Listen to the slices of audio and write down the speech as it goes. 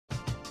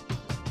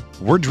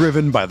We're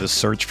driven by the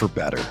search for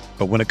better.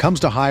 But when it comes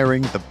to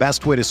hiring, the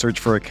best way to search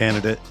for a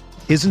candidate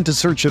isn't to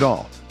search at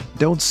all.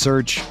 Don't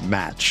search,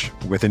 match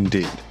with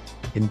Indeed.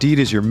 Indeed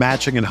is your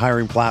matching and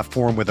hiring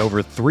platform with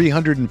over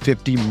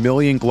 350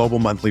 million global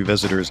monthly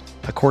visitors,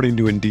 according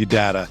to Indeed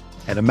data,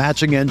 and a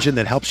matching engine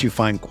that helps you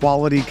find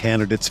quality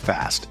candidates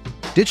fast.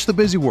 Ditch the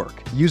busy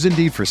work. Use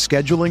Indeed for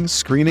scheduling,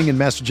 screening, and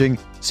messaging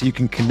so you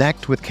can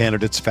connect with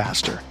candidates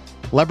faster.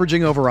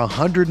 Leveraging over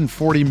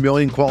 140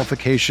 million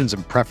qualifications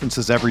and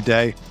preferences every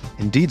day,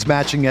 Indeed's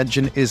matching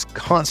engine is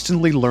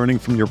constantly learning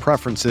from your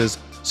preferences,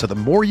 so the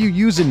more you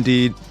use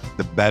Indeed,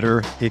 the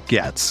better it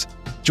gets.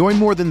 Join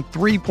more than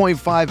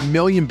 3.5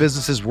 million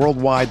businesses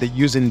worldwide that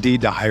use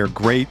Indeed to hire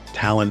great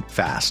talent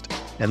fast.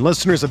 And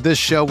listeners of this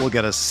show will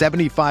get a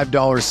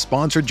 $75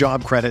 sponsored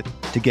job credit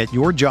to get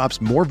your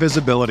jobs more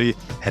visibility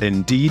at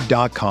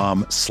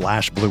Indeed.com/Blue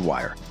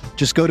Wire.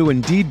 Just go to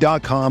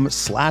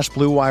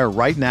Indeed.com/Blue Wire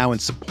right now and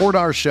support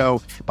our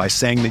show by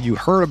saying that you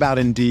heard about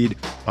Indeed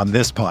on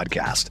this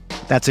podcast.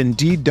 That's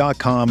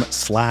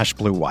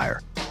Indeed.com/Blue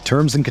Wire.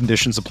 Terms and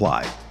conditions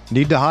apply.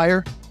 Need to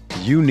hire?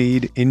 You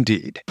need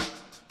Indeed.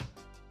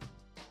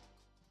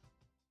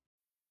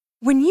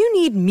 When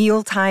you need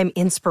mealtime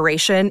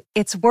inspiration,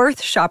 it's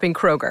worth shopping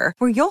Kroger,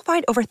 where you'll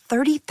find over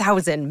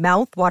 30,000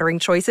 mouth-watering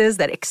choices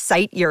that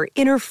excite your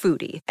inner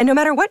foodie. And no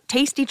matter what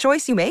tasty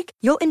choice you make,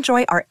 you'll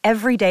enjoy our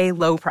everyday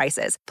low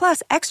prices,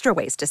 plus extra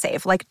ways to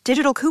save, like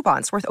digital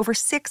coupons worth over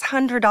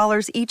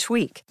 $600 each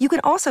week. You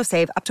can also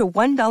save up to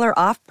 $1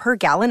 off per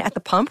gallon at the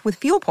pump with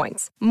fuel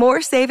points.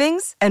 More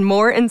savings and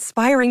more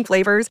inspiring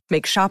flavors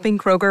make shopping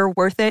Kroger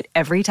worth it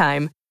every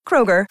time.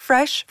 Kroger,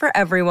 fresh for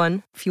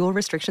everyone. Fuel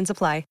restrictions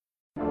apply.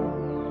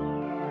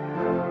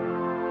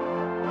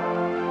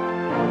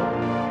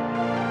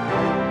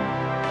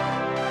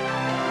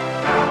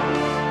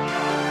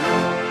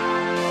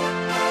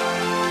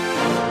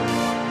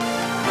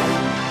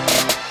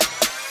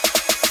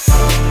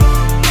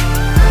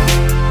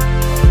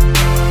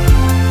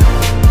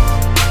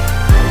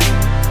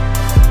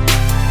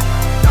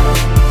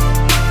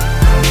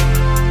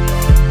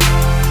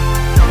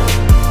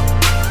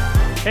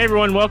 Hey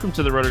everyone, welcome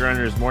to the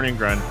RotoGrinders Morning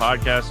Grind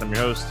Podcast. I'm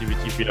your host, Stevie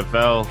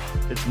TPFL.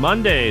 It's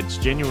Monday, it's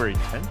January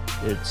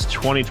 10th, it's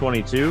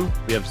 2022.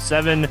 We have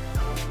 7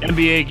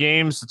 NBA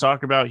games to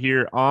talk about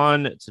here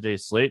on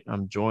today's slate.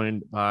 I'm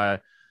joined by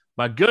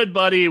my good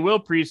buddy,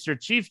 Will Priester,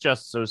 Chief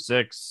Justice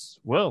 06.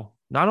 Will,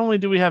 not only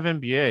do we have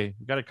NBA,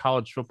 we've got a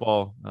college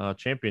football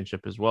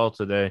championship as well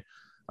today.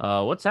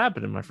 What's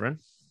happening, my friend?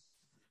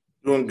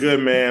 Doing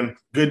good, man.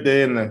 Good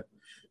day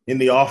in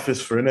the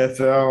office for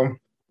NFL.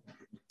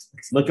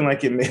 It's looking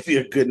like it may be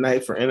a good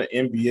night for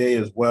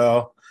NBA as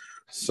well.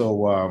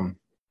 So,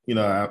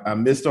 I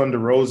missed on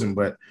DeRozan,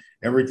 but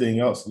everything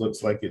else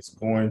looks like it's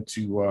going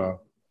to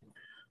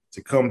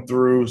come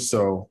through.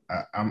 So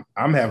I'm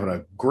having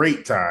a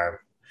great time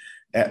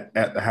at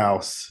the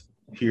house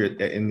here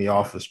in the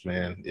office,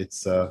 man.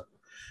 It's a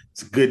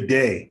good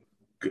day,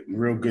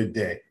 real good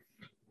day.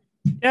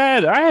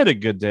 Yeah, I had a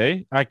good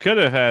day. I could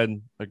have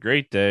had a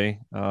great day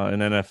in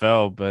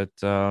NFL, but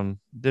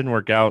didn't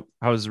work out.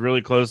 I was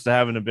really close to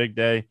having a big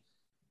day,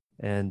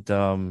 and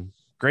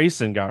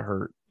Grayson got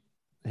hurt,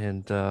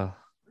 and the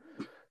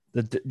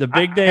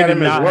big day did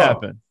not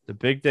happen. The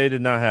big day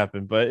did not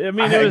happen. But I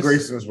mean, I had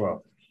Grayson as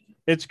well.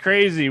 It's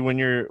crazy when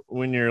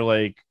you're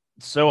like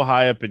so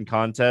high up in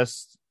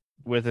contests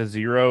with a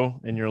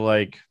 0, and you're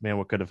like, man,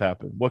 what could have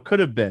happened? What could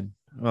have been?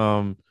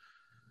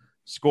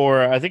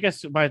 Score. I think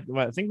my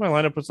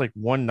lineup was like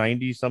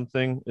 190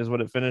 something is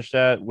what it finished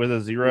at with a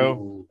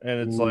 0. And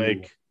it's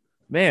like,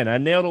 man, I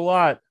nailed a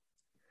lot.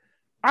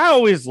 I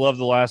always love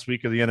the last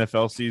week of the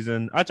NFL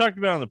season. I talked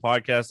about it on the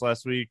podcast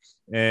last week,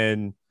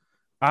 and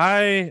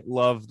I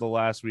love the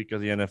last week of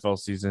the NFL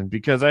season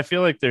because I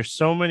feel like there's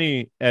so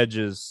many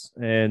edges,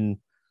 and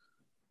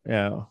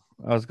I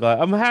was glad.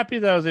 I'm happy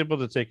that I was able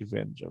to take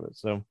advantage of it.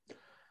 So,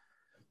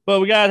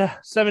 but we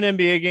got 7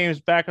 NBA games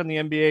back on the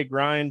NBA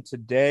grind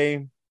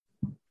today.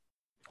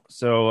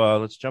 So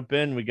let's jump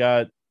in.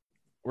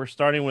 We're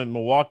starting with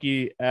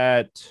Milwaukee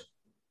at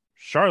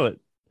Charlotte.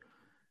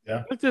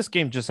 Yeah. If this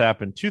game just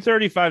happened,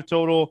 235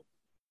 total.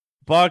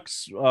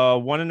 Bucks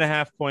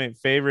 1.5 point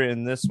favorite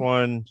in this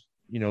one.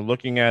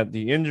 Looking at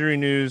the injury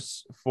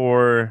news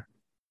I'm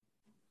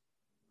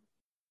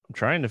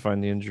trying to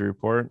find the injury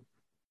report.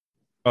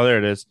 Oh, there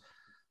it is.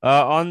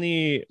 On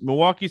the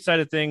Milwaukee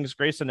side of things,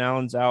 Grayson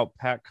Allen's out.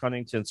 Pat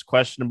Connaughton's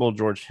questionable.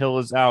 George Hill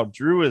is out.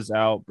 Drew is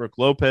out. Brooke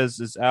Lopez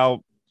is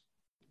out.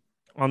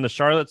 On the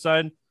Charlotte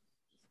side,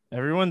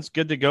 everyone's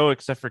good to go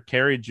except for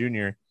Carey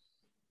Jr.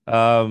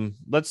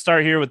 Let's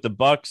start here with the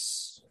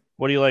Bucks.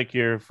 What do you like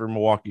here for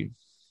Milwaukee?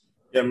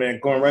 Yeah,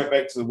 man, going right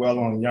back to the well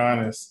on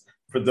Giannis.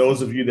 For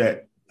those of you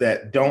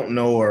that don't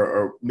know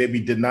or maybe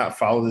did not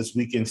follow this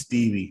weekend,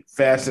 Stevie,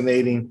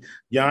 fascinating.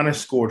 Giannis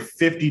scored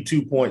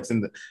 52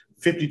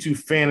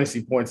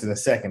 fantasy points in the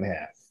second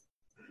half.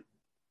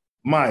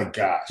 My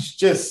gosh,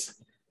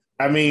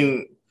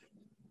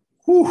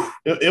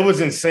 it was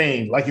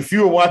insane. Like, if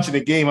you were watching the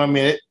game,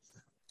 it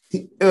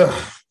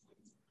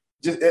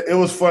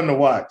was fun to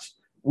watch.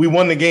 we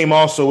won the game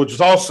also, which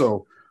was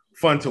also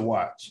fun to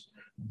watch.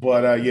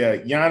 But yeah,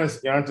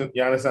 Giannis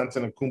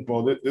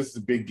Antetokounmpo, this is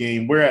a big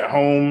game. We're at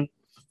home,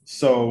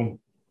 so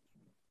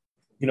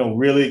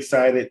really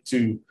excited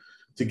to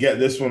get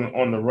this one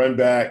on the run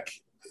back.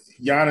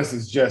 Giannis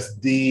is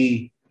just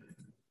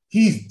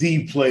he's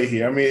the play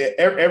here. I mean,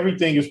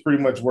 everything is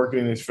pretty much working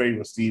in his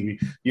favor, Stevie.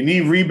 You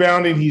need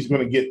rebounding, he's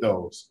going to get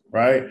those,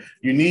 right?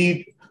 You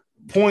need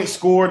points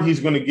scored, he's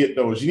going to get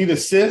those. You need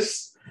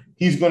assists,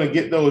 he's going to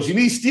get those. You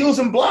need steals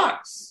and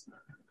blocks,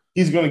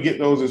 he's going to get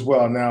those as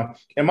well. Now,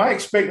 am I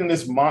expecting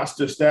this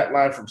monster stat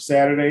line from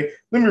Saturday?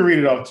 Let me read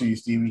it off to you,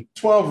 Stevie.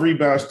 12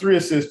 rebounds, 3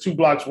 assists, 2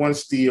 blocks, 1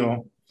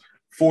 steal,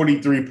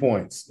 43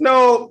 points.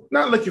 No,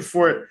 not looking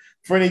for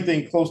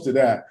anything close to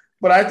that.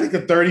 But I think a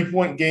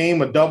 30-point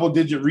game, a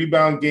double-digit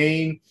rebound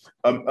game,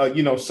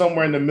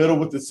 somewhere in the middle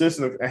with assists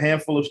and a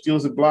handful of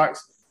steals and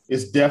blocks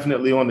is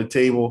definitely on the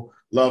table.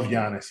 Love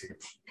Giannis here.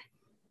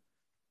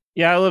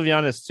 Yeah, I love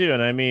Giannis too.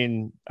 And I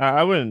mean,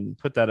 I wouldn't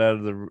put that out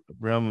of the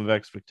realm of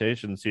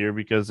expectations here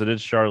because it is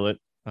Charlotte.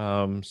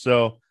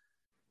 So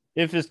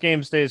if this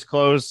game stays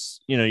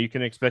close, you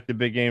can expect a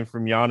big game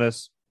from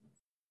Giannis.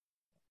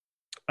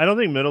 I don't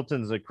think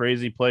Middleton's a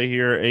crazy play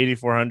here.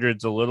 8,400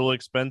 is a little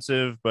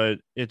expensive, but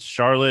it's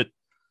Charlotte.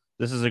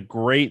 This is a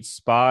great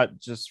spot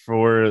just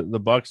for the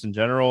Bucks in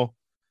general.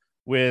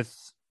 With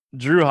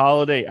Drew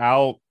Holiday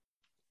out,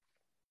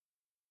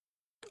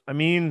 I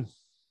mean,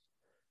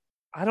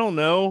 I don't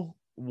know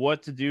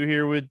what to do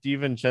here with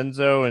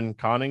DiVincenzo and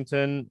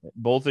Connaughton,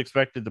 both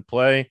expected to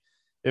play.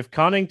 If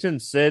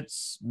Connaughton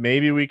sits,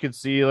 maybe we could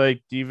see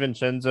like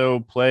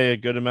DiVincenzo play a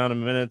good amount of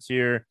minutes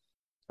here.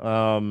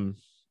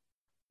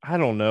 I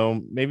don't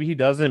know. Maybe he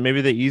doesn't. Maybe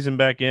they ease him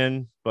back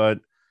in. But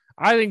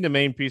I think the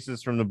main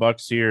pieces from the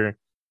Bucks here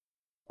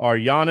are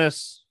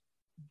Giannis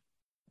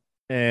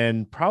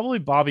and probably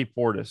Bobby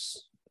Portis.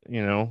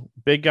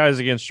 Big guys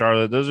against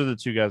Charlotte. Those are the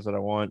two guys that I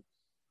want.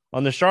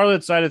 On the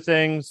Charlotte side of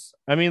things,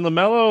 I mean,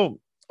 LaMelo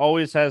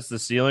always has the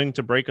ceiling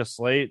to break a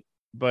slate,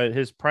 but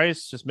his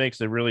price just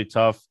makes it really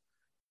tough.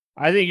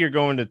 I think you're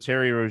going to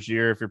Terry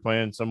Rozier if you're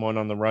playing someone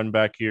on the run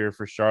back here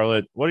for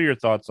Charlotte. What are your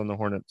thoughts on the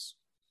Hornets?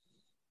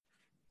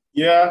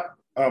 Yeah,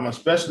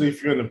 especially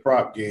if you're in the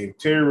prop game.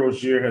 Terry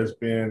Rozier has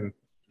been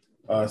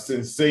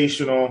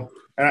sensational.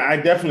 And I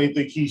definitely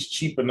think he's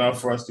cheap enough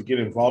for us to get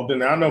involved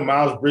in. I know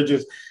Miles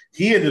Bridges,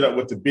 he ended up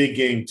with the big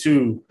game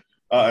too,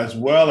 as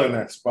well in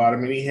that spot. I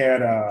mean, he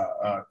had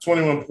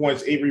 21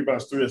 points, 8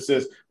 rebounds, 3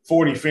 assists,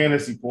 40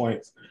 fantasy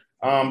points.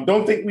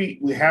 Don't think we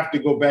have to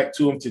go back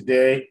to him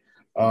today,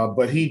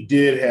 but he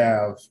did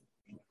have,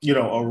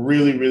 a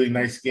really, really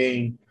nice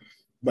game.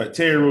 But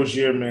Terry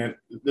Rozier, man,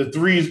 the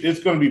threes,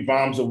 it's going to be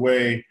bombs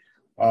away.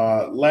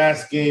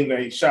 Last game,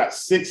 they shot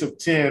 6 of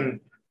 10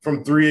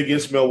 from 3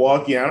 against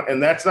Milwaukee,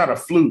 and that's not a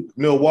fluke.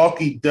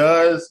 Milwaukee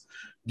does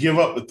give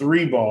up the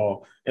 3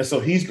 ball, and so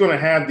he's going to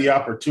have the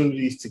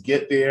opportunities to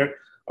get there.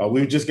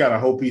 We've just got to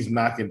hope he's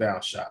knocking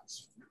down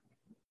shots.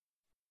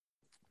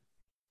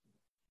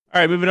 All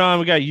right, moving on.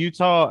 We got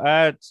Utah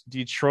at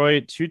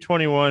Detroit,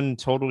 221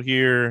 total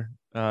here.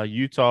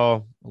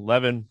 Utah,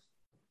 11-point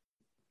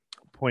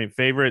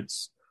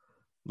favorites.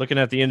 Looking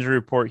at the injury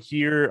report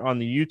here on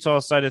the Utah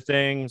side of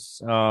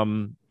things,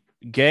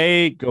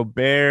 Gay,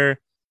 Gobert,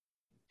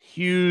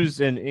 Hughes,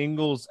 and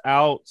Ingles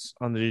out.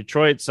 On the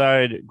Detroit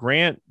side,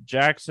 Grant,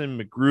 Jackson,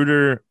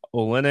 Magruder,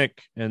 Olynyk,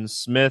 and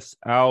Smith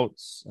out.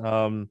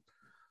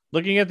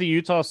 Looking at the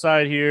Utah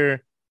side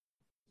here,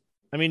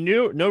 I mean,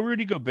 no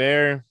Rudy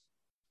Gobert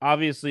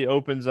obviously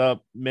opens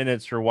up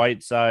minutes for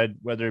Whiteside,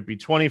 whether it be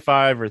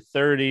 25 or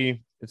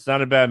 30. It's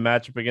not a bad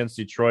matchup against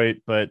Detroit,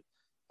 but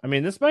I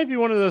mean, this might be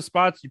one of those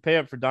spots you pay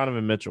up for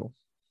Donovan Mitchell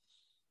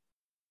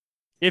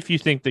if you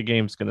think the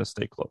game's going to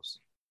stay close.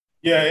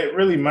 Yeah, it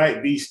really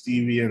might be,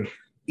 Stevie. And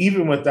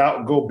even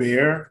without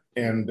Gobert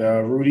and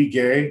Rudy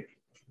Gay,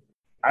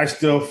 I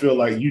still feel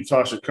like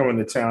Utah should come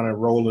into town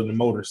and roll in the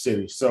Motor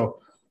City.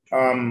 So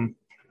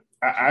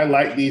I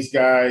like these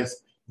guys.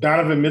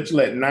 Donovan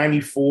Mitchell at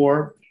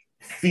 94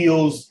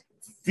 feels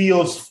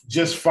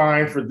just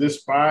fine for this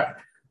spot.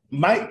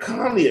 Mike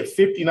Conley at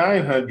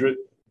 5,900.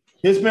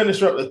 His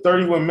minutes are up to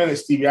 31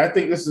 minutes, Stevie. I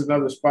think this is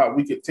another spot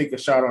we could take a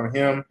shot on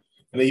him.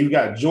 And then you've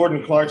got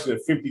Jordan Clarkson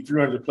at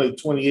 5,300, played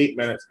 28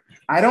 minutes.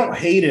 I don't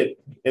hate it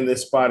in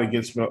this spot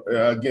against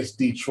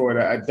Detroit.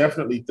 I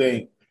definitely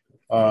think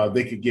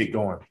they could get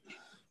going.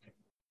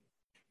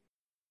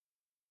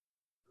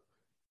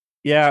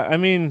 Yeah, I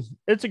mean,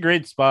 it's a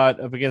great spot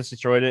up against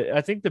Detroit.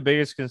 I think the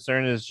biggest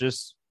concern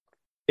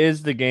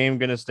is the game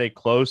going to stay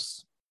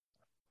close?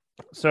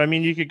 So, I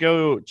mean, you could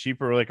go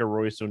cheaper like a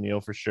Royce O'Neal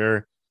for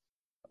sure.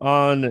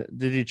 On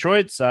the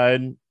Detroit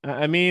side,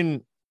 I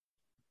mean,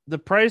 the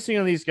pricing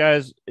on these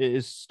guys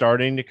is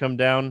starting to come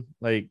down.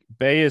 Like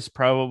Bay is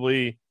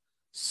probably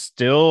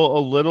still a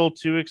little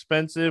too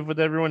expensive with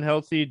everyone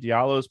healthy.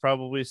 Diallo is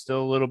probably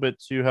still a little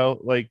bit too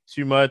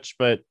much,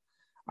 but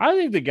I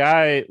think the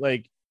guy,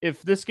 like,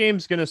 if this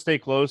game's going to stay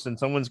close and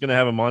someone's going to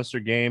have a monster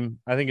game,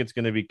 I think it's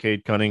going to be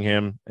Cade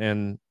Cunningham.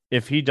 And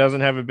if he doesn't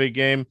have a big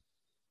game,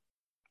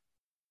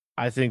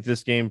 I think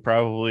this game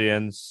probably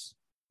ends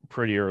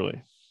pretty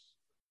early.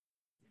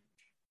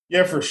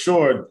 Yeah, for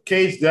sure.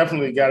 Cade's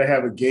definitely got to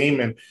have a game.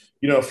 And,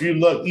 if you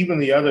look, even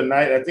the other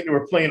night, I think they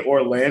were playing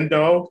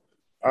Orlando.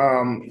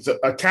 It's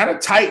a kind of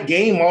tight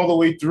game all the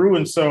way through.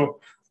 And so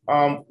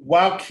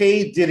while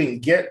Cade didn't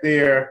get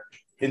there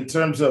in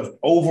terms of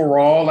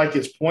overall, like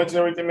his points and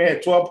everything, he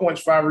had 12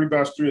 points, 5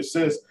 rebounds, 3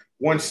 assists,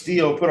 1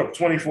 steal, put up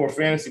 24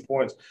 fantasy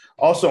points,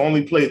 also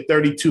only played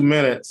 32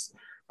 minutes.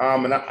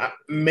 And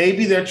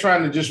maybe they're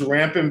trying to just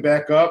ramp him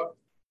back up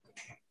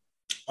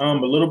a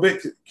little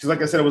bit because,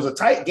 like I said, it was a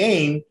tight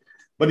game,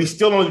 but he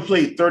still only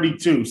played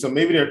 32. So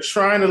maybe they're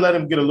trying to let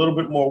him get a little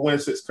bit more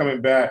wins since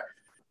coming back.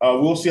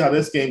 We'll see how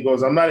this game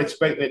goes. I'm not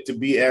expecting it to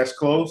be as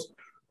close,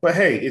 but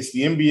hey, it's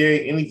the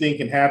NBA. Anything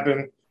can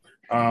happen.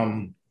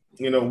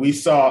 We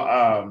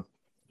saw,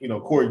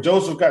 Corey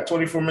Joseph got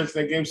 24 minutes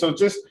in that game. So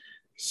just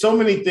so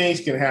many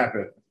things can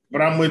happen.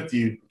 But I'm with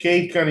you.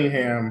 Cade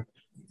Cunningham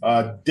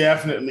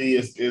definitely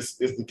is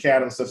the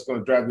catalyst that's going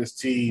to drive this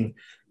team.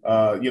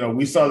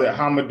 We saw that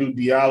Hamidou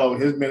Diallo,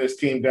 his minutes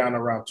came down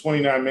around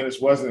 29 minutes,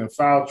 wasn't in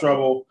foul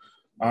trouble.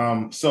 He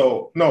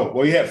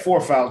had 4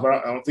 fouls, but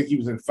I don't think he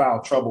was in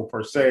foul trouble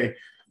per se.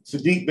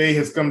 Saddiq Bey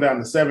has come down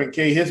to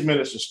 7K. His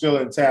minutes are still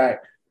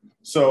intact.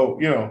 So,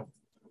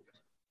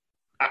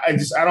 I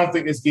don't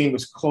think this game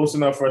is close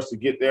enough for us to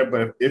get there.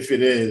 But if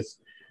it is,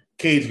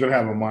 Cade's going to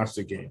have a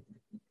monster game.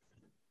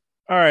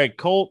 All right,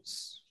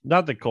 Colts.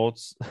 Not the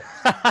Colts.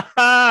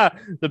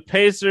 The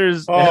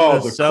Pacers. Oh,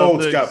 and the Celtics.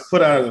 Colts got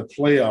put out of the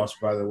playoffs,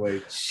 by the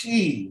way.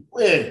 Gee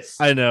whiz.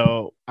 I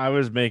know. I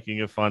was making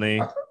it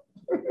funny.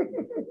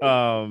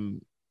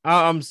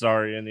 I'm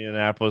sorry,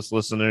 Indianapolis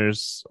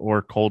listeners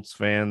or Colts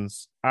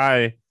fans.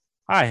 I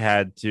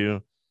had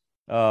to.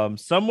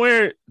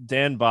 Somewhere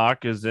Dan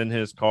Bach is in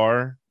his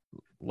car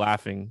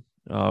laughing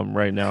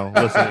right now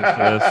listening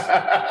to this.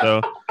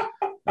 So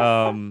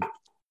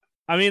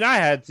I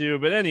had to,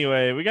 but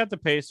anyway, we got the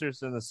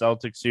Pacers and the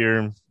Celtics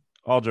here.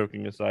 All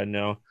joking aside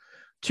now.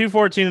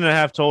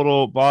 214.5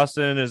 total.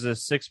 Boston is a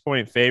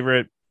 6-point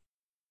favorite.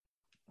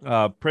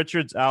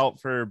 Pritchard's out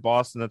for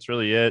Boston. That's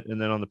really it. And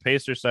then on the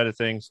Pacers side of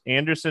things,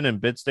 Anderson and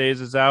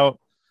Bitstays is out.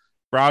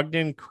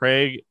 Brogdon,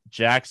 Craig,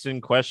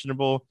 Jackson,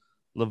 questionable.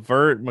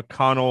 LeVert,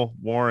 McConnell,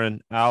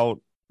 Warren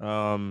out.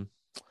 Talk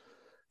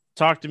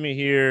to me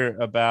here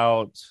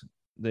about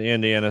the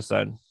Indiana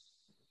side.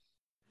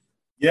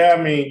 Yeah,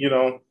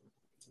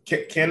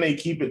 can they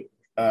keep it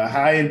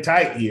high and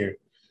tight here?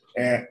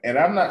 And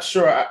I'm not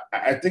sure.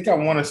 I think I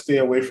want to stay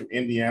away from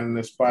Indiana in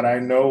this spot. I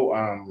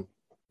know,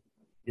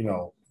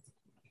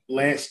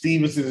 Lance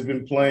Stevenson has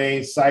been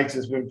playing. Sykes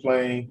has been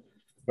playing.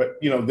 But,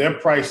 they're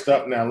priced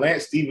up now.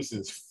 Lance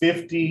Stevenson's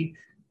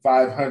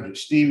 5,500.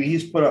 Stevie,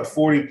 he's put up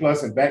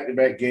 40-plus in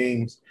back-to-back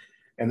games,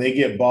 and they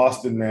get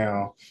Boston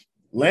now.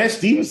 Lance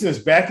Stevenson is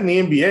back in the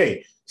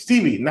NBA.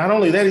 Stevie, not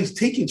only that, he's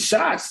taking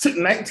shots. Took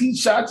 19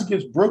 shots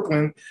against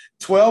Brooklyn,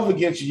 12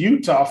 against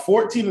Utah,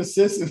 14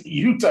 assists in the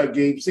Utah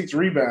game, 6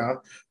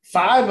 rebounds,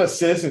 5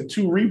 assists and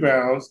 2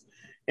 rebounds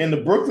in the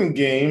Brooklyn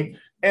game.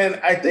 And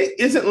I think,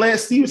 isn't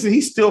Lance Stevenson,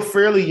 he's still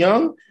fairly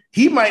young.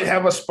 He might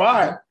have a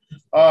spot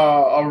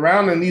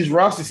around in these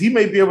rosters. He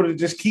may be able to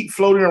just keep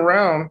floating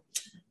around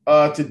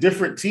to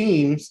different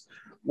teams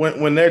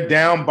when they're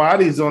down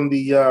bodies on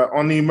the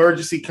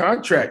emergency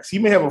contracts. He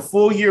may have a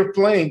full year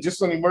playing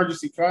just on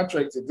emergency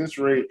contracts at this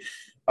rate.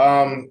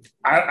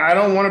 I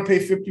don't want to pay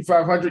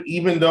 5,500,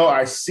 even though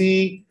I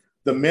see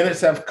the minutes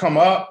have come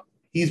up.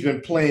 He's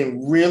been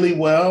playing really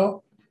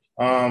well.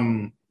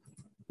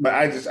 But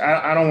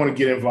I don't want to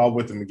get involved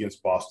with him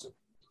against Boston.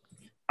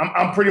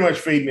 I'm pretty much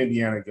fading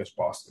Indiana against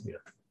Boston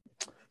here.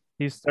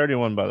 He's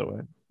 31, by the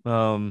way.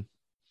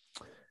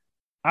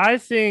 I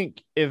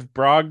think if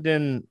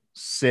Brogdon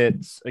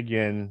sits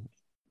again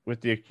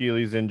with the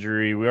Achilles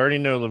injury, we already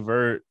know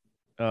LeVert.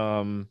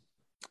 I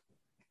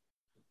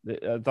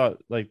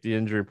thought the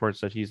injury report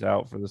said he's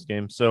out for this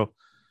game. So,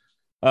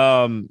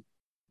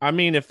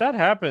 if that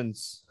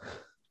happens,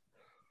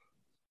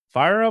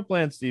 fire up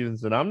Lance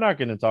Stevenson. I'm not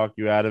going to talk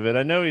you out of it.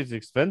 I know he's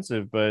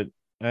expensive, but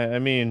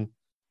he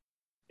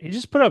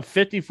just put up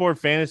 54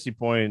 fantasy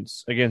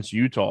points against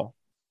Utah.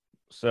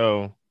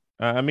 So,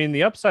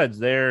 the upside's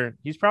there.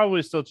 He's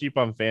probably still cheap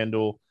on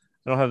FanDuel.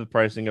 I don't have the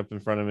pricing up in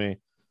front of me.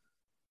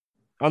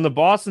 On the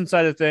Boston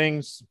side of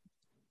things,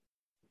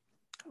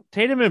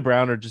 Tatum and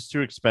Brown are just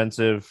too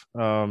expensive.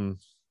 I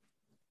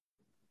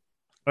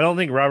don't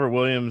think Robert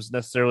Williams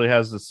necessarily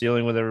has the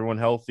ceiling with everyone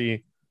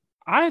healthy.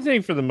 I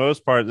think for the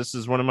most part, this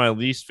is one of my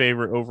least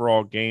favorite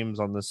overall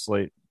games on this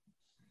slate.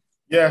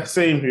 Yeah,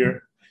 same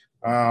here.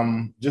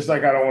 Just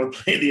like I don't want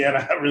to play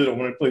Indiana, I really don't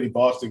want to play the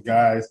Boston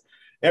guys.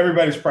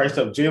 Everybody's priced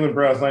up. Jaylen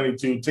Brown's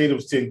 92,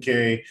 Tatum's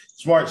 10K,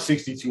 Smart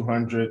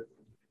 6,200.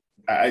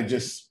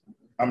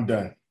 I'm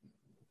done.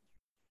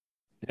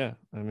 Yeah,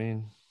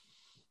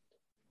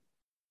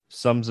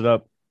 sums it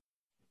up.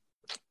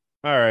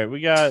 All right, we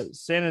got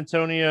San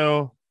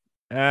Antonio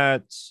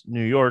at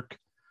New York.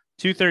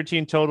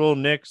 213 total.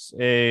 Knicks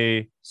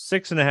a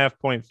 6.5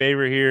 point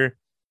favorite here.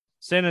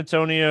 San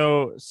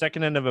Antonio,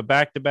 second end of a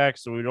back-to-back,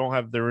 so we don't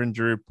have their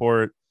injury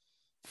report.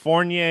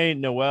 Fournier,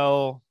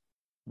 Noel,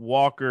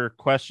 Walker,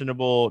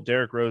 questionable.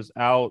 Derrick Rose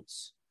out.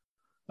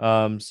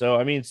 So,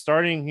 I mean,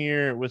 starting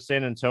here with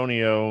San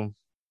Antonio,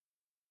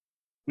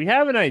 we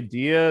have an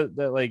idea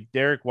that, like,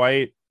 Derek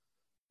White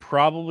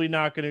probably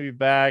not going to be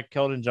back.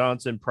 Keldon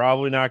Johnson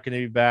probably not going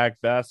to be back.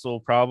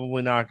 Vassell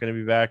probably not going to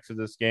be back for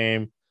this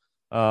game.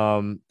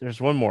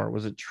 There's one more.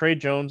 Was it Trey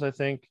Jones, I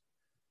think?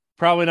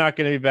 Probably not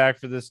going to be back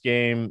for this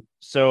game.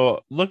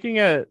 So looking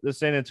at the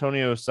San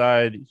Antonio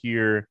side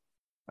here,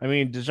 I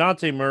mean,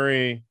 DeJounte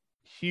Murray,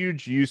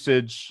 huge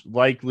usage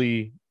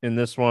likely in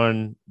this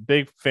one.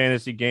 Big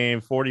fantasy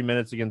game, 40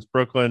 minutes against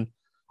Brooklyn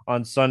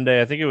on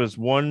Sunday. I think it was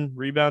 1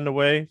 rebound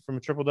away from a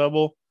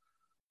triple-double.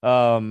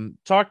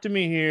 Talk to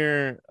me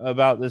here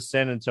about this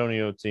San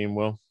Antonio team,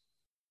 Will.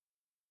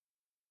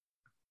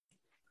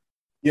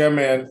 Yeah,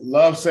 man.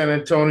 Love San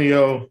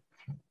Antonio.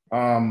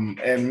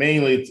 And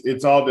mainly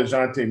it's all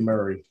DeJounte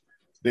Murray.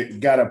 They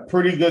got a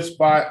pretty good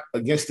spot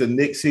against the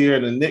Knicks here.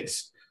 The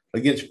Knicks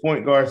against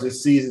point guards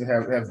this season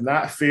have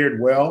not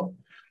fared well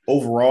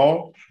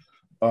overall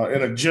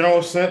in a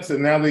general sense.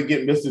 And now they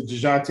get Mr.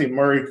 DeJounte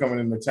Murray coming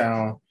into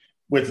town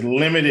with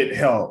limited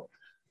help.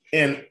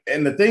 And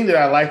the thing that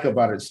I like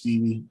about it,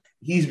 Stevie,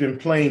 he's been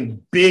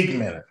playing big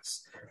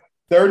minutes.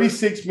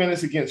 36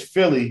 minutes against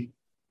Philly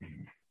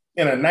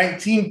in a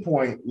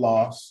 19-point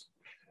loss.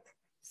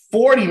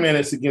 40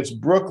 minutes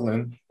against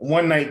Brooklyn,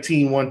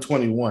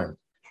 119-121.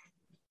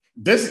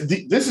 This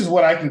is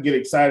what I can get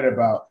excited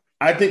about.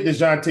 I think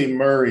DeJounte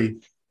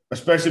Murray,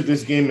 especially if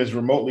this game is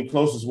remotely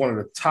close, is one of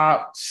the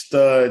top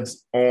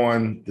studs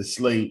on the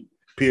slate,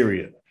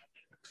 period.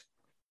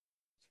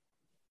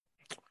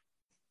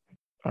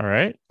 All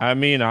right. I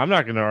mean, I'm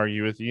not going to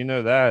argue with you. You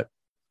know that.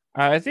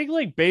 I think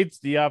like Bates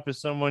Diop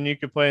is someone you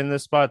could play in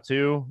this spot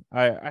too.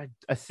 I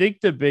think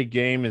the big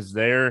game is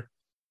there.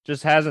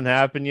 Just hasn't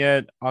happened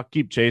yet. I'll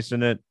keep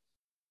chasing it.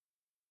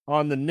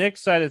 On the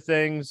Knicks side of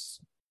things,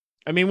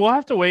 I mean, we'll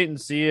have to wait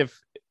and see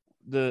if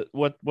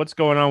what's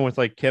going on with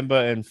like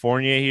Kemba and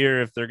Fournier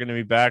here, if they're going to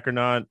be back or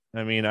not.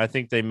 I mean, I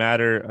think they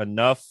matter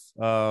enough.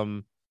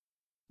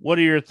 What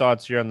are your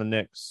thoughts here on the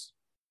Knicks?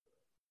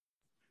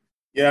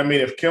 Yeah, I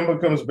mean, if Kemba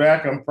comes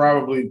back, I'm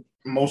probably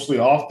mostly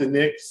off the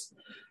Knicks.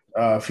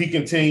 If he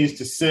continues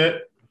to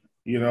sit,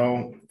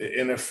 and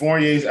if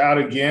Fournier's out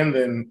again,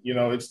 then,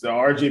 it's the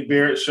RJ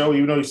Barrett show.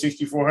 Even though he's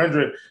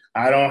 6,400,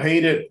 I don't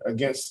hate it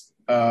against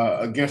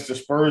the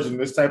Spurs in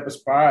this type of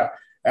spot.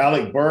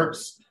 Alec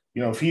Burks,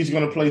 if he's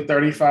going to play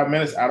 35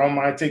 minutes, I don't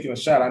mind taking a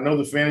shot. I know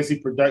the fantasy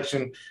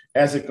production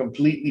hasn't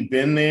completely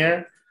been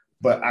there,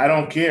 but I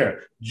don't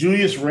care.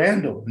 Julius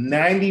Randle,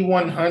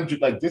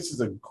 9,100. Like, this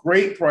is a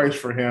great price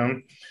for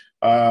him.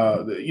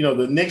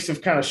 The Knicks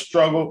have kind of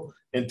struggled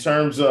in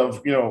terms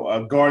of,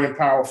 guarding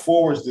power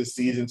forwards this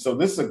season. So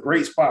this is a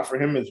great spot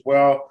for him as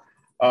well.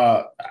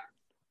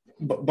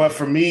 But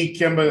for me,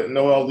 Kemba,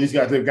 Noel, these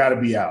guys, they've got to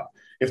be out.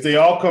 If they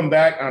all come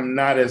back, I'm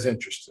not as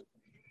interested.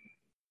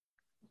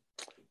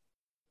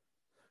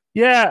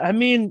 Yeah, I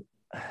mean,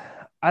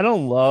 I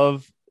don't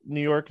love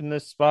New York in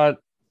this spot.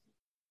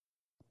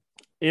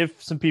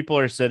 If some people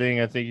are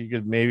sitting, I think you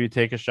could maybe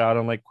take a shot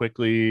on like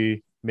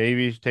Quickly,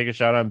 maybe take a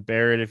shot on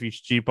Barrett if he's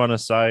cheap on a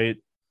site.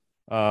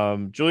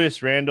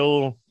 Julius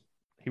Randle,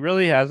 he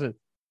really hasn't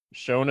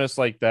shown us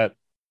like that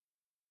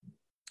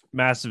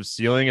massive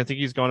ceiling. I think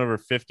he's gone over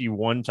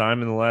 51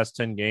 time in the last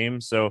 10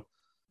 games. So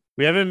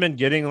we haven't been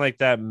getting like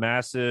that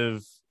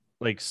massive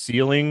like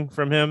ceiling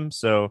from him.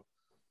 So,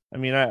 I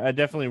mean, I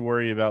definitely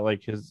worry about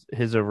like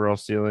his overall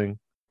ceiling.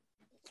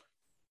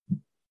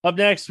 Up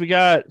next, we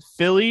got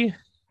Philly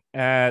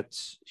at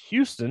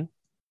Houston.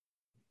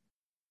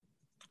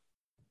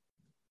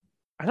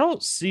 I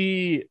don't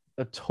see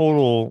a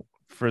total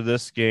for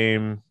this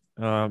game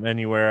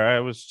anywhere. I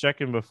was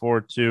checking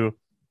before too.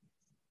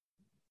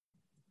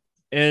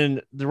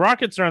 And the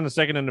Rockets are on the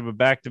second end of a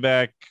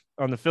back-to-back.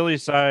 On the Philly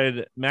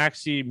side,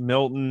 Maxey,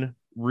 Milton,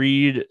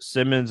 Reed,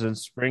 Simmons, and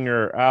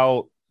Springer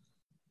are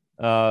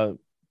out.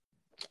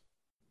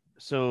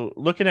 So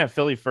looking at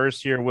Philly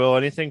first here, Will,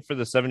 anything for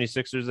the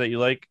 76ers that you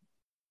like?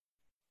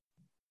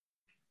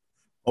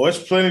 Oh,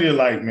 it's plenty to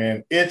like,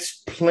 man.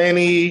 It's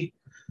plenty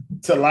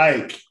to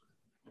like.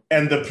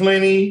 And the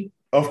plenty,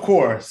 of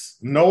course,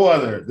 no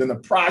other than the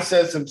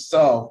process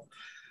himself,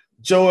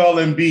 Joel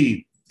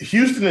Embiid.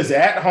 Houston is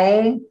at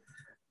home.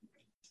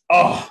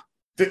 Oh,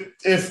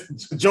 if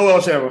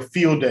Joel should have a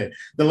field day.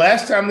 The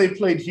last time they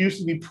played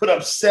Houston, he put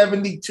up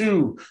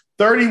 72,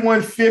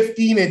 31,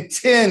 15, and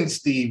 10,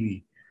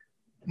 Stevie.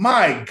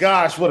 My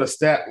gosh, what a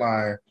stat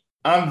line.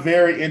 I'm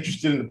very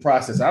interested in the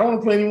process. I don't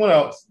want to play anyone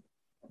else,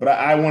 but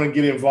I want to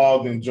get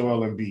involved in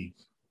Joel Embiid,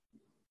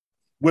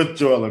 with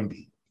Joel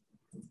Embiid.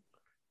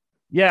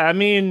 Yeah, I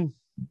mean,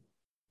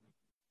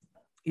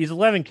 he's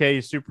 11K,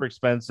 he's super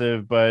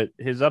expensive, but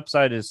his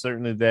upside is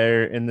certainly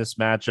there in this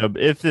matchup.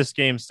 If this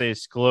game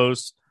stays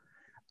close,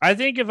 I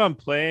think if I'm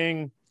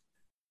playing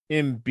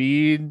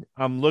Embiid,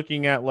 I'm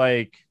looking at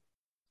like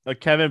a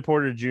Kevin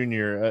Porter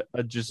Jr.,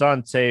 a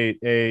Jason Tate,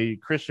 a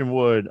Christian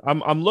Wood.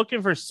 I'm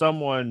looking for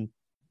someone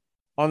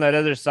on that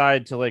other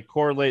side to like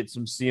correlate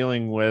some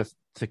ceiling with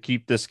to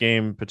keep this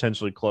game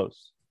potentially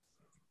close.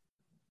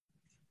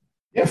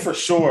 Yeah, for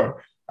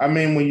sure. I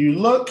mean, when you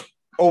look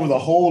over the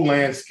whole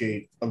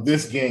landscape of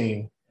this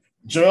game,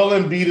 Joel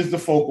Embiid is the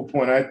focal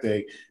point, I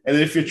think. And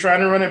if you're trying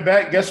to run it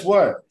back, guess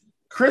what?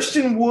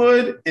 Christian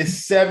Wood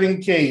is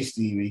 7K,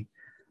 Stevie.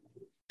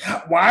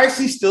 Why is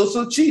he still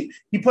so cheap?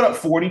 He put up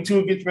 42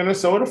 against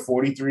Minnesota,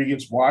 43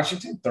 against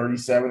Washington,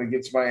 37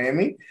 against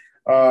Miami.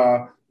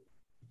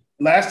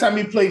 Last time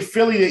he played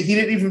Philly, he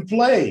didn't even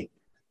play.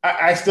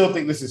 I still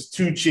think this is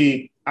too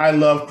cheap. I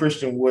love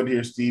Christian Wood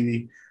here,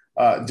 Stevie.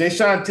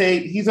 Jason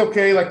Tate, he's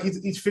okay. Like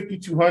he's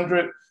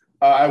 5,200.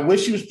 I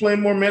wish he was playing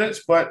more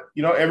minutes, but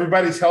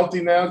everybody's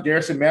healthy now.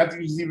 Garrison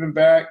Matthews is even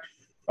back.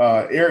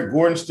 Eric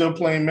Gordon's still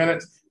playing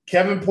minutes.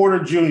 Kevin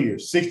Porter Jr.,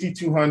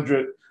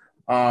 6,200.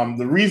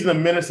 The reason the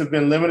minutes have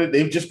been limited,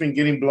 they've just been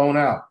getting blown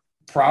out.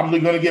 Probably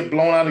going to get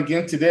blown out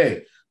again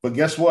today. But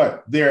guess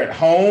what? They're at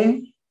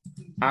home.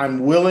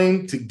 I'm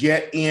willing to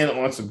get in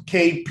on some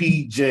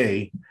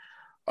KPJ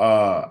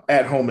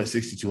at home at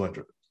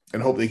 6,200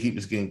 and hope they keep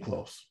this game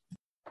close.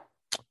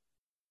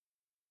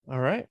 All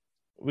right.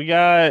 We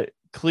got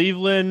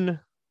Cleveland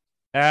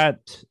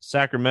at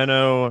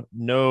Sacramento.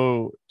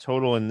 No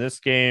total in this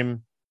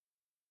game.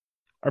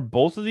 Are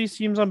both of these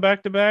teams on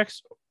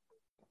back-to-backs?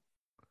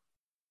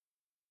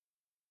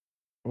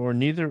 Or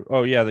neither?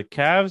 Oh, yeah. The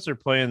Cavs are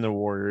playing the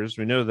Warriors.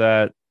 We know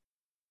that.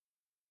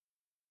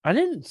 I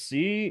didn't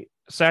see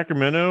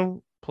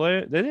Sacramento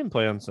play. They didn't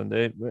play on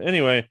Sunday. But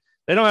anyway,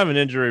 they don't have an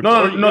injury.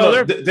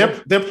 No.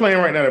 They're playing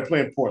right now. They're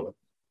playing Portland.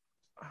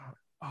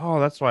 Oh,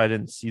 that's why I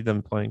didn't see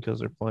them playing because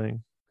they're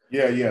playing.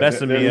 Yeah.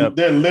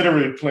 They're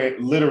literally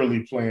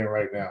playing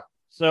right now.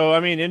 So, I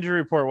mean, injury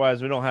report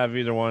wise, we don't have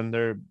either one.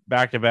 They're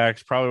back to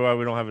backs. Probably why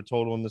we don't have a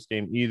total in this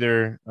game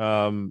either.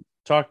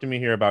 Talk to me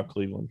here about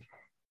Cleveland.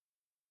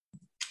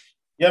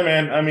 Yeah,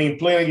 man. I mean,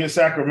 playing against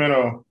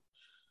Sacramento,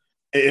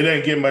 it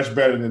ain't get much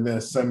better than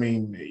this. I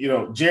mean,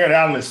 Jared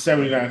Allen is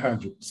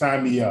 7,900.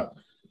 Sign me up.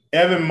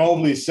 Evan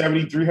Mobley is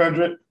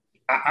 7,300.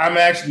 I'm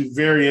actually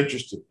very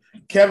interested.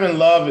 Kevin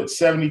Love at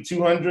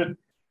 7,200.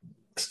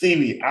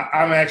 Stevie,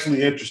 I'm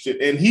actually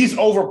interested. And he's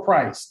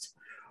overpriced.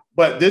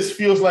 But this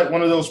feels like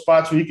one of those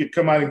spots where he could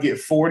come out and get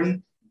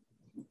 40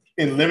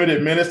 in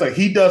limited minutes. Like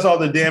he does all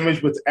the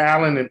damage with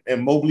Allen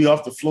and Mobley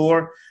off the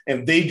floor,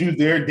 and they do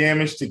their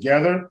damage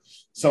together.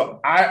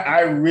 So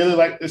I really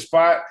like this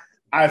spot.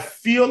 I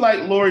feel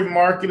like Lauri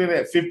Markkanen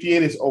at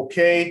 58 is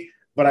okay,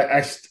 but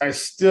I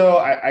still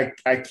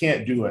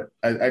can't do it.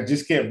 I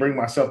just can't bring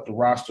myself to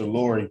roster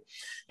Lauri.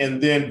 And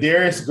then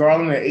Darius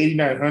Garland at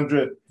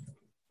 8,900.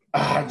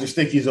 I just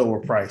think he's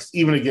overpriced,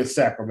 even against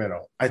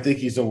Sacramento. I think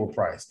he's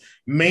overpriced.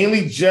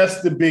 Mainly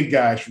just the big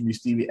guys for me,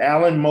 Stevie.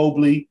 Allen,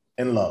 Mobley,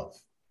 and Love.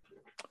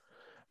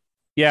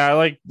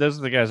 Yeah, those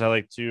are the guys I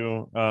like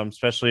too,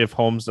 especially if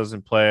Holmes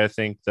doesn't play. I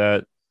think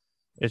that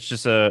it's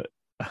just they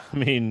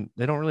don't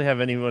really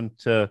have anyone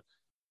to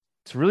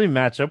really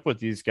match up with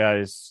these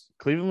guys.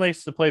 Cleveland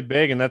likes to play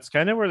big, and that's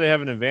kind of where they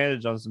have an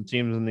advantage on some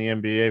teams in the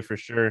NBA for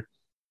sure.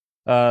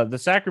 The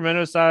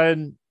Sacramento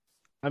side,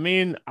 I'm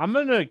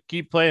going to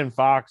keep playing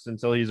Fox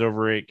until he's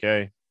over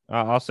 8K.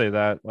 I'll say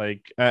that.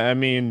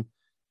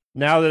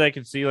 Now that I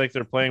can see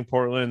they're playing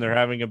Portland, they're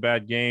having a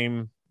bad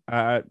game.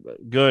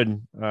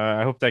 Good.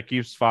 I hope that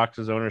keeps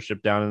Fox's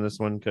ownership down in this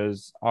one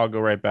because I'll go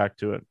right back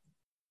to it.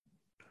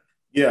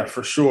 Yeah,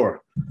 for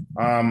sure.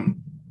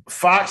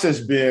 Fox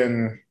has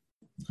been,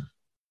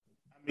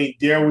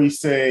 dare we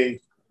say,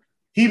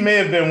 he may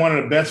have been one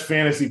of the best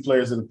fantasy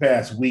players of the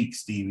past week,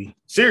 Stevie.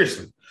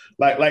 Seriously.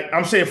 Like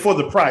I'm saying for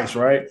the price,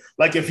 right?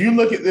 Like if you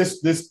look at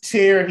this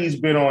tear he's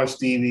been on,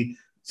 Stevie,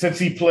 since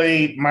he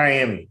played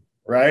Miami,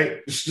 right?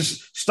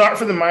 Just start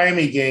from the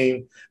Miami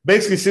game,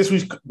 basically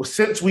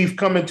since we've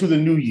come into the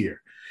new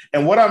year.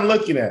 And what I'm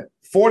looking at,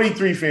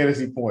 43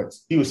 fantasy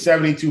points, he was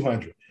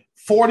 7,200.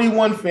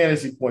 41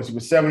 fantasy points, he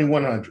was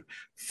 7,100.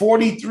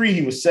 43,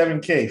 he was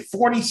 7K.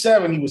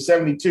 47, he was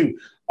 72.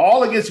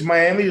 All against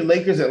Miami, the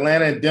Lakers,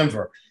 Atlanta, and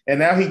Denver. And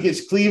now he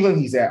gets Cleveland.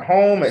 He's at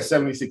home at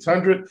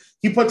 7,600.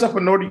 He puts up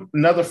another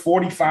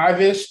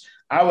 45-ish.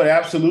 I would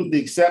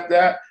absolutely accept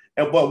that.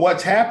 But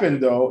what's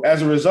happened, though,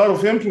 as a result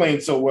of him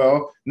playing so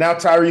well, now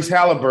Tyrese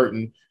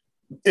Halliburton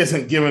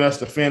isn't giving us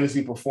the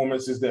fantasy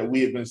performances that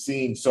we have been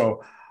seeing.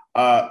 So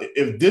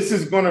if this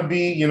is going to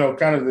be,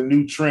 kind of the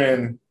new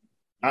trend,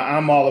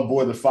 I'm all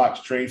aboard the Fox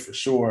train for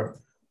sure.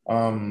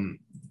 And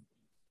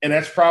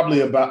that's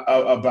probably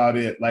about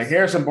it. Like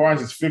Harrison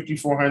Barnes is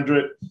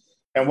 5,400.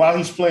 And while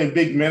he's playing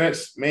big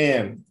minutes,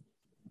 man,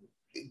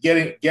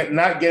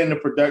 not getting the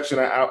production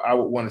I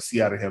would want to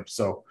see out of him.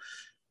 So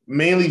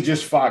mainly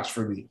just Fox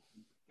for me.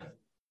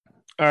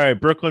 All right,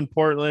 Brooklyn,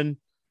 Portland.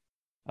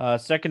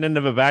 Second end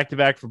of a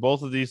back-to-back for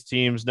both of these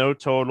teams. No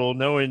total,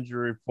 no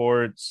injury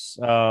reports.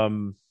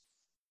 And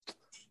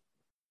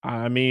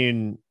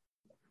Norman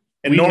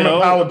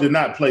Powell did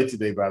not play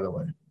today, by the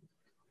way.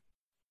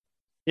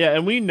 Yeah,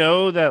 and we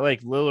know that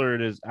like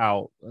Lillard is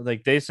out.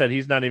 Like they said,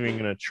 he's not even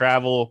going to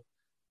travel.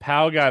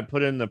 Powell got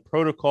put in the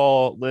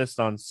protocol list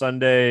on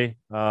Sunday.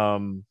 I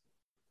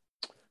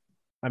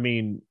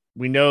mean,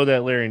 we know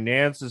that Larry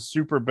Nance is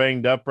super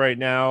banged up right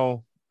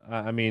now.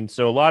 I mean,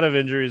 so a lot of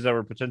injuries that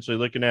we're potentially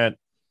looking at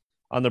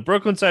on the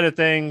Brooklyn side of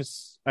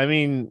things. I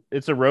mean,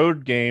 it's a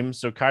road game,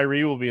 so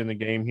Kyrie will be in the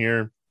game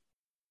here.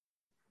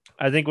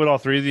 I think with all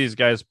three of these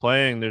guys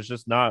playing, there's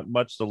just not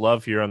much to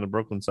love here on the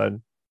Brooklyn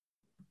side.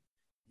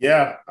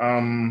 Yeah,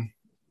 I'm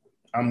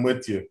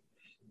with you.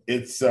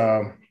 It's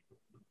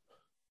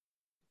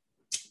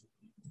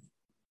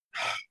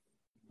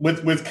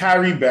with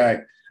Kyrie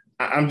back,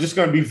 I'm just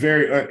going to be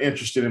very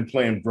uninterested in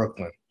playing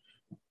Brooklyn.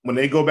 When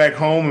they go back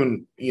home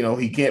and,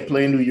 he can't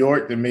play in New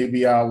York, then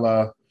maybe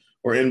I'll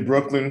or in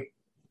Brooklyn,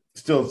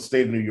 still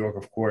state of New York,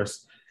 of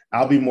course,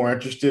 I'll be more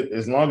interested.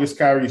 As long as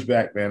Kyrie's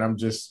back, man, I'm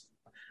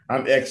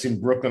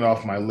Xing Brooklyn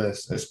off my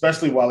list,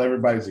 especially while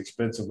everybody's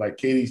expensive. Like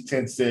KD's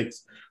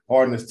 10-6,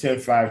 Harden is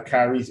 10-5,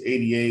 Kyrie's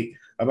 88.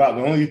 About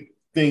the only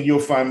thing you'll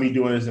find me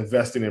doing is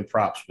investing in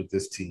props with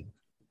this team.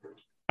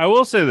 I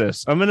will say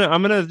this. I'm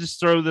gonna just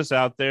throw this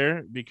out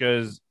there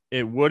because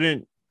it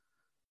wouldn't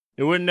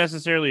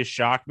necessarily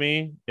shock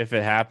me if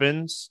it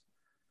happens.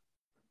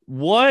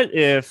 What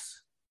if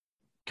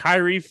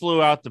Kyrie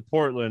flew out to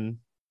Portland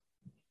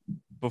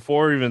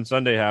before even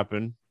Sunday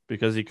happened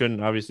because he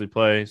couldn't obviously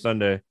play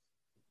Sunday?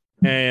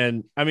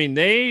 And I mean,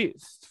 they're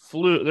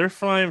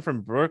flying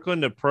from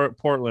Brooklyn to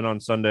Portland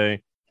on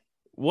Sunday.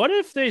 What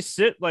if they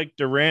sit like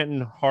Durant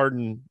and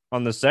Harden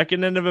on the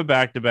second end of a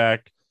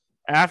back-to-back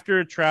after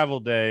a travel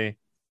day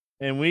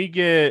and we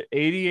get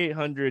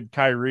 8,800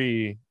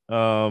 Kyrie?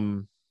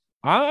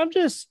 I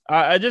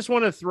just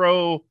want to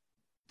throw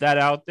that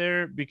out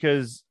there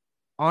because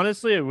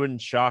honestly, it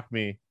wouldn't shock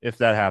me if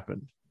that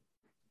happened.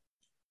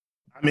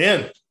 I'm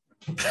in.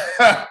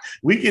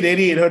 We get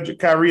 8,800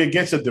 Kyrie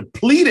against a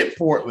depleted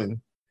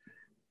Portland.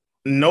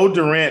 No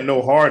Durant,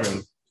 no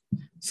Harden.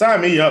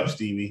 Sign me up,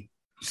 Stevie.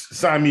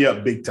 Sign me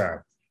up big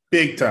time.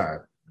 Big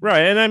time.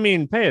 Right. And I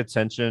mean, pay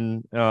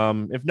attention.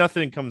 If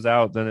nothing comes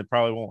out, then it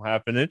probably won't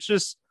happen. It's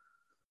just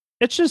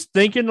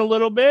thinking a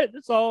little bit.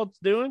 That's all it's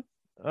doing.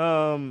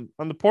 On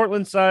the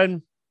Portland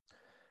side,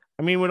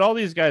 I mean, with all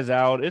these guys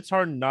out, it's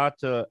hard not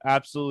to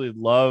absolutely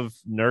love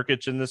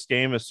Nurkic in this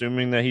game,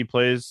 assuming that he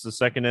plays the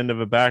second end of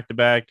a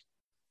back-to-back.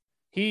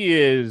 He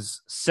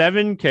is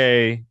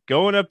 7K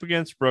going up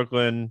against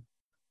Brooklyn.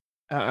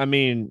 I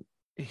mean,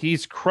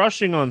 he's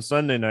crushing on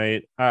Sunday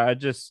night.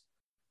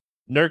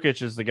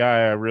 Nurkic is the guy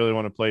I really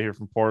want to play here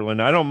from Portland.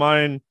 I don't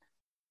mind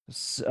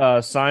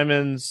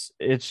Simons.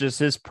 It's just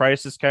his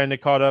price is kind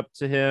of caught up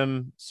to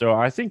him. So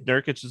I think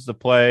Nurkic is the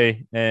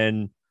play,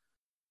 and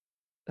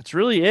that's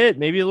really it.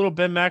 Maybe a little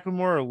Ben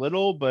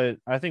McLemore, but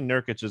I think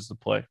Nurkic is the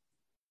play.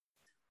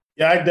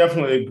 Yeah, I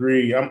definitely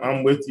agree.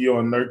 I'm with you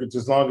on Nurkic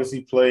as long as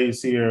he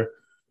plays here.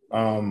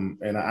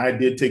 And I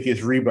did take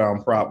his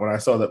rebound prop when I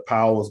saw that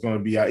Powell was going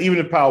to be out. Even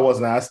if Powell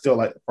wasn't out, I still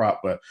like the prop.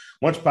 But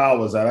once Powell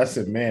was out, I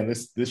said, man,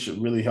 this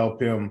should really help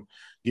him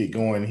get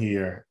going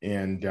here.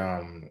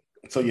 And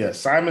so, yeah,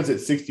 Simon's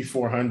at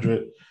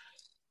 6,400.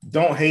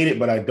 Don't hate it,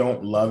 but I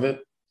don't love it.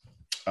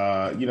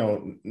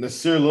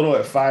 Nasir Little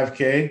at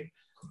 5K.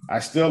 I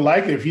still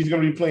like it. If he's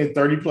going to be playing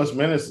 30-plus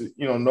minutes,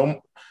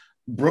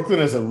 Brooklyn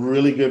is a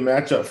really good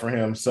matchup for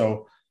him.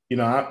 So,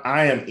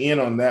 I am in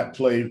on that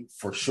play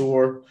for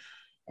sure.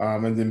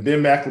 And then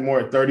Ben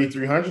McLemore at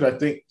 3,300.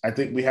 I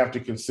think we have to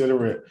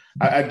consider it.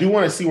 I do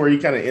want to see where he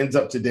kind of ends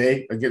up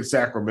today against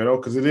Sacramento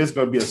because it is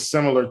going to be a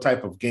similar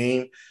type of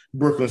game.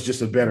 Brooklyn's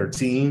just a better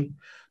team.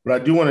 But I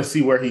do want to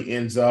see where he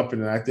ends up,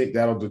 and I think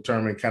that'll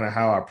determine kind of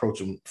how I approach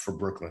him for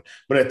Brooklyn.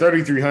 But at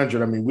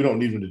 3,300, I mean, we don't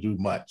need him to do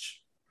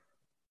much.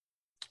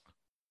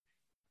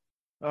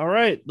 All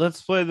right,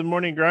 let's play the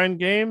morning grind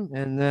game,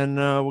 and then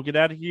we'll get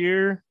out of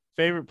here.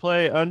 Favorite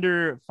play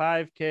under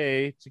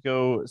 5K to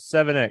go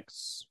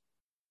 7X.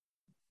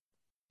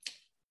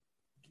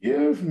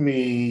 Give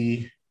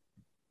me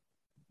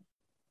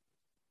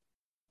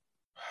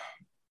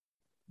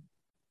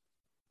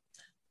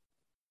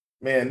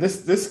man,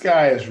 this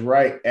guy is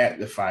right at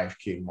the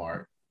 5K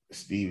mark,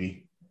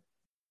 Stevie.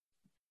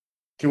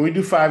 Can we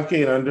do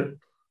 5K and under?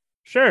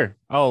 Sure,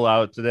 I'll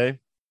allow it today.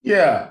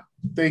 Yeah,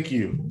 thank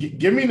you.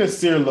 Give me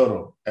Nasir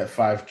Little at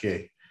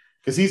 5K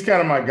because he's kind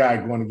of my guy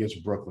going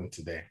against Brooklyn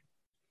today.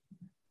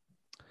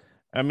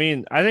 I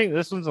mean, I think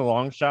this one's a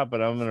long shot,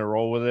 but I'm going to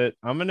roll with it.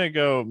 I'm going to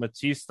go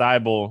Matisse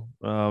Thybulle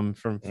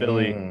from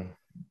Philly.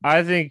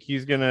 I think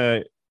he's going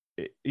to,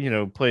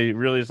 play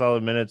really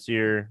solid minutes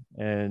here,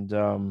 and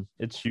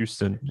it's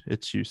Houston.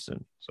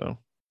 So,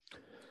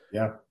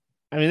 yeah.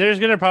 I mean, there's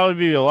going to probably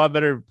be a lot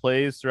better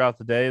plays throughout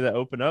the day that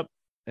open up,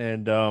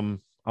 and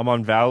I'm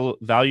on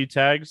value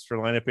tags for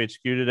Lineup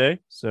HQ today,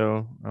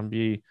 so I'll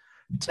be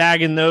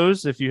tagging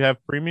those if you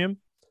have premium.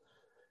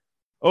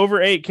 Over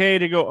 8K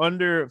to go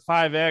under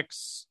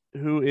 5X.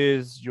 Who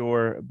is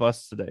your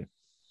bust today?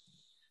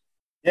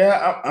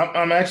 Yeah,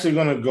 I'm actually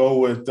going to go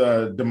with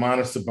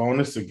Domantas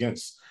Sabonis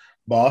against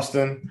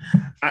Boston.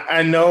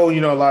 I know,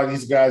 a lot of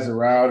these guys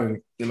are out, and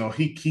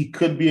he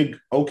could be an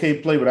okay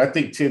play, but I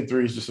think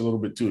 10-3 is just a little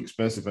bit too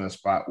expensive in a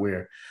spot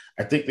where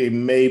I think they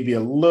may be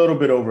a little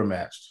bit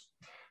overmatched.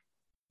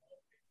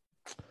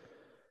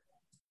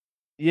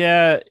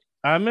 Yeah,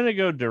 I'm gonna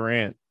go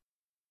Durant.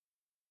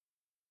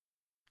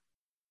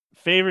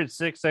 Favorite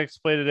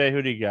 6x play today?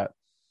 Who do you got?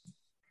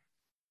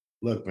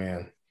 Look,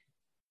 man,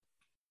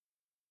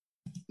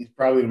 he's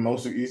probably the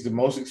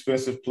most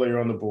expensive player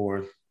on the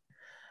board.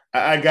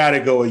 I gotta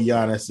go with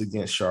Giannis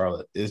against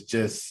Charlotte. It's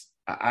just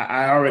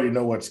I already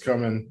know what's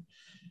coming.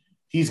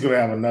 He's gonna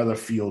have another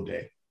field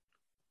day.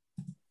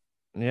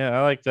 Yeah,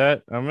 I like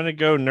that. I'm gonna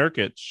go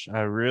Nurkic.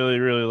 I really,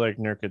 really like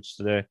Nurkic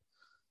today.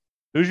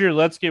 Who's your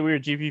Let's Get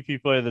Weird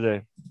GPP play of the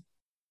day?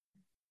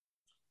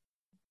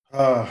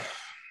 I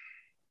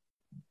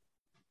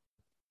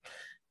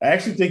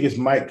actually think it's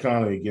Mike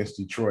Conley against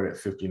Detroit at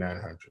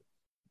 5,900.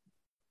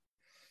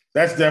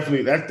 That's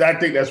definitely that. I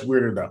think that's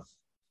weird enough.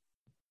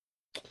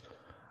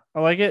 I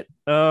like it.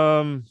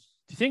 Do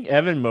you think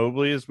Evan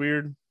Mobley is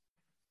weird?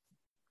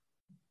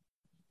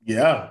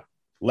 Yeah.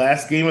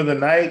 Last game of the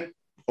night,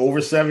 over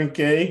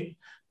 7K,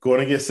 going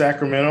to get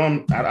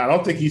Sacramento. I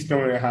don't think he's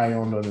coming in high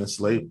on this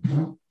slate.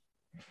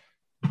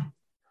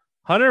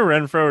 Hunter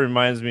Renfrow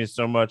reminds me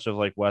so much of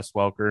like Wes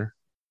Welker.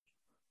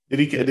 Did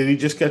he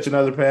just catch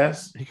another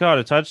pass? He caught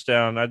a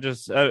touchdown.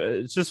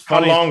 It's just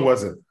funny. How long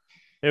was it?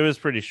 It was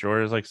pretty short.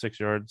 It was like 6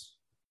 yards.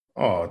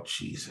 Oh,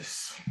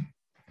 Jesus.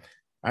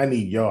 I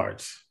need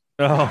yards.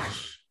 Oh,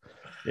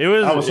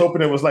 I was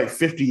hoping it was like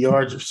 50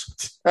 yards or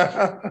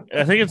something.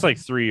 I think it's like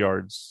 3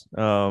 yards.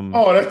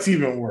 That's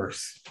even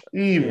worse.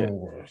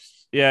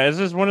 Worse. Yeah, it's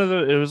just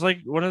it was like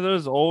one of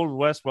those old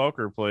Wes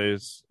Welker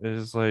plays.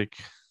 It's like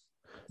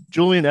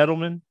Julian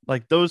Edelman,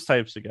 like those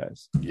types of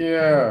guys.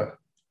 Yeah.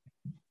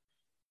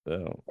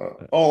 So,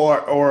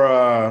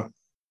 or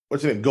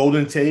what's it?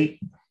 Golden Tate.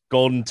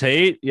 Golden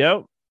Tate.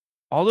 Yep.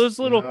 All those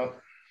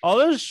all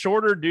those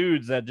shorter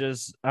dudes that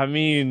just,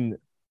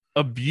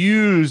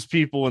 abuse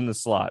people in the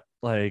slot.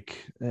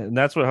 And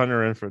that's what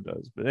Hunter Renfrow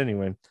does. But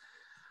anyway,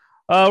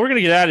 we're going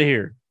to get out of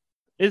here.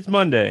 It's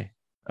Monday.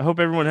 I hope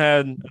everyone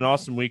had an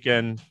awesome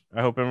weekend.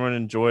 I hope everyone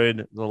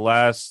enjoyed the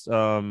last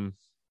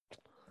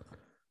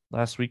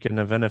weekend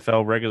of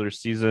NFL regular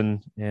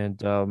season and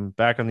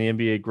back on the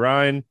NBA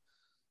grind.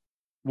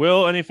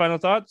 Will, any final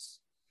thoughts?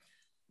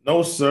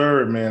 No,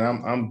 sir, man.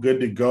 I'm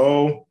good to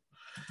go.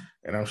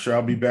 And I'm sure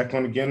I'll be back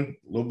on again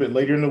a little bit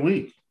later in the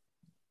week.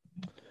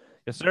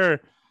 Yes, sir.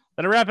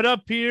 That'll wrap it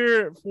up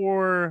here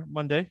for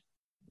Monday.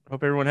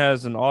 Hope everyone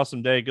has an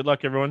awesome day. Good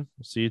luck, everyone.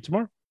 See you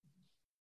tomorrow.